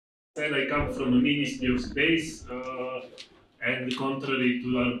said, I come from the Ministry of Space, and contrary to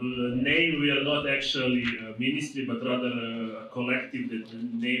our name, we are not actually a ministry, but rather a collective that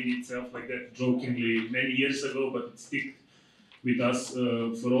named itself like that jokingly many years ago, but it stuck with us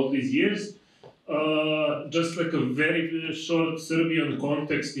for all these years. Just like a very short Serbian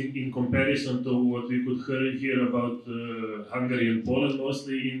context in comparison to what we could hear about Hungary and Poland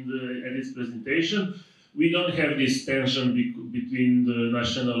mostly at this presentation. We don't have this tension between the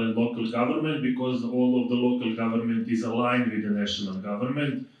national and local government because all of the local government is aligned with the national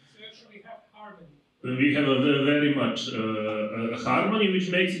government. So actually have harmony. We have a very much harmony, which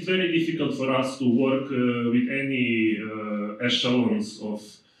makes it very difficult for us to work with any echelons of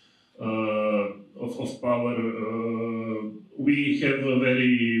power. We have a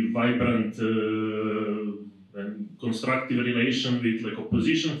very vibrant and constructive relation with like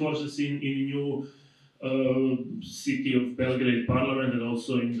opposition forces in new city of Belgrade parliament and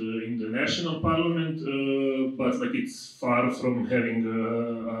also in the national parliament, but like it's far from having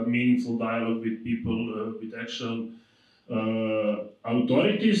a meaningful dialogue with people, with actual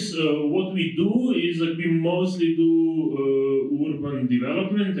authorities. What we do is like we mostly do urban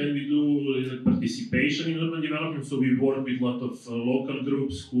development, and we do like participation in urban development. So we work with a lot of local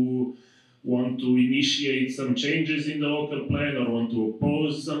groups who want to initiate some changes in the local plan or want to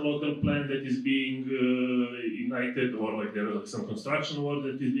oppose some local plan that is being united, or like there is some construction work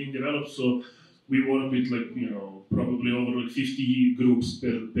that is being developed. So we work with like, you know, probably over like 50 groups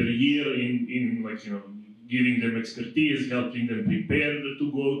per year in like, you know, giving them expertise, helping them prepare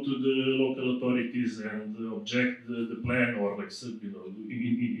to go to the local authorities and object the plan, or like, you know,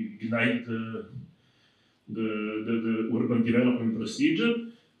 ignite the urban development procedure.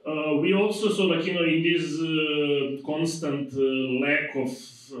 We also, so like, you know, in this constant lack of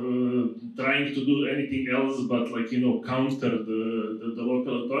trying to do anything else but like, you know, counter the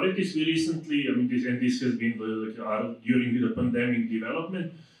local authorities, we recently, I mean, this has been during the pandemic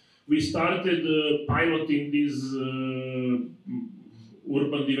development, we started piloting these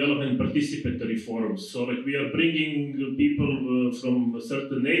urban development participatory forums. So like we are bringing people from a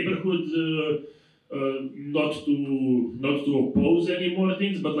certain neighborhood, not to oppose any more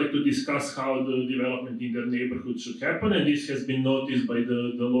things, but like to discuss how the development in their neighborhood should happen. And this has been noticed by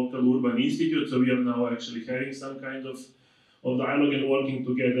the local urban institute. So we are now actually having some kind of dialogue and working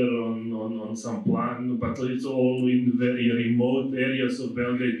together on some plan, but it's all in very remote areas of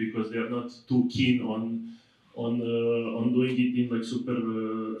Belgrade because they are not too keen on doing it in like super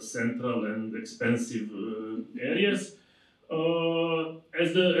central and expensive areas.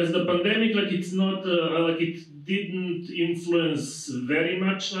 As the pandemic, like it's not like it didn't influence very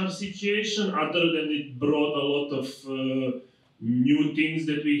much our situation, other than it brought a lot of new things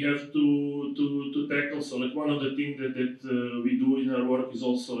that we have to tackle. So like one of the things that we do in our work is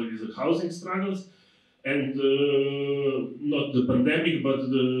also like the housing struggles, and not the pandemic, but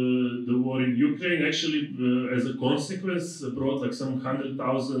the war in Ukraine actually as a consequence brought like some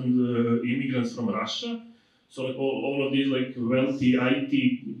 100,000 immigrants from Russia. So like all of these like wealthy IT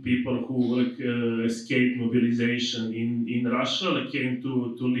people who like escaped mobilization in Russia like came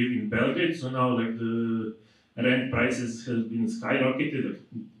to live in Belgrade. So now like the rent prices have been skyrocketed, like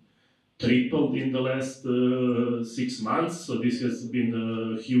tripled in the last 6 months. So this has been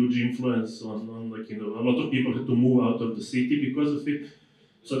a huge influence on like, you know, a lot of people had to move out of the city because of it.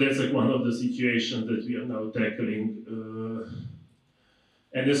 So that's like one of the situations that we are now tackling.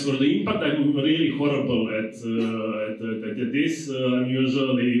 And as for the impact, I'm really horrible at this. I'm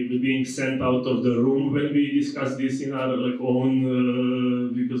usually being sent out of the room when we discuss this in our like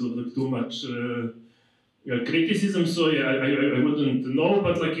own because of the too much criticism. So yeah, I wouldn't know,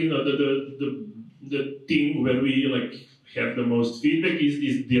 but like, you know, the thing where we like have the most feedback is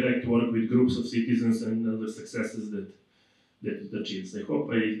this direct work with groups of citizens and the successes that achieves. I hope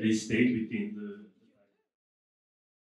I stayed within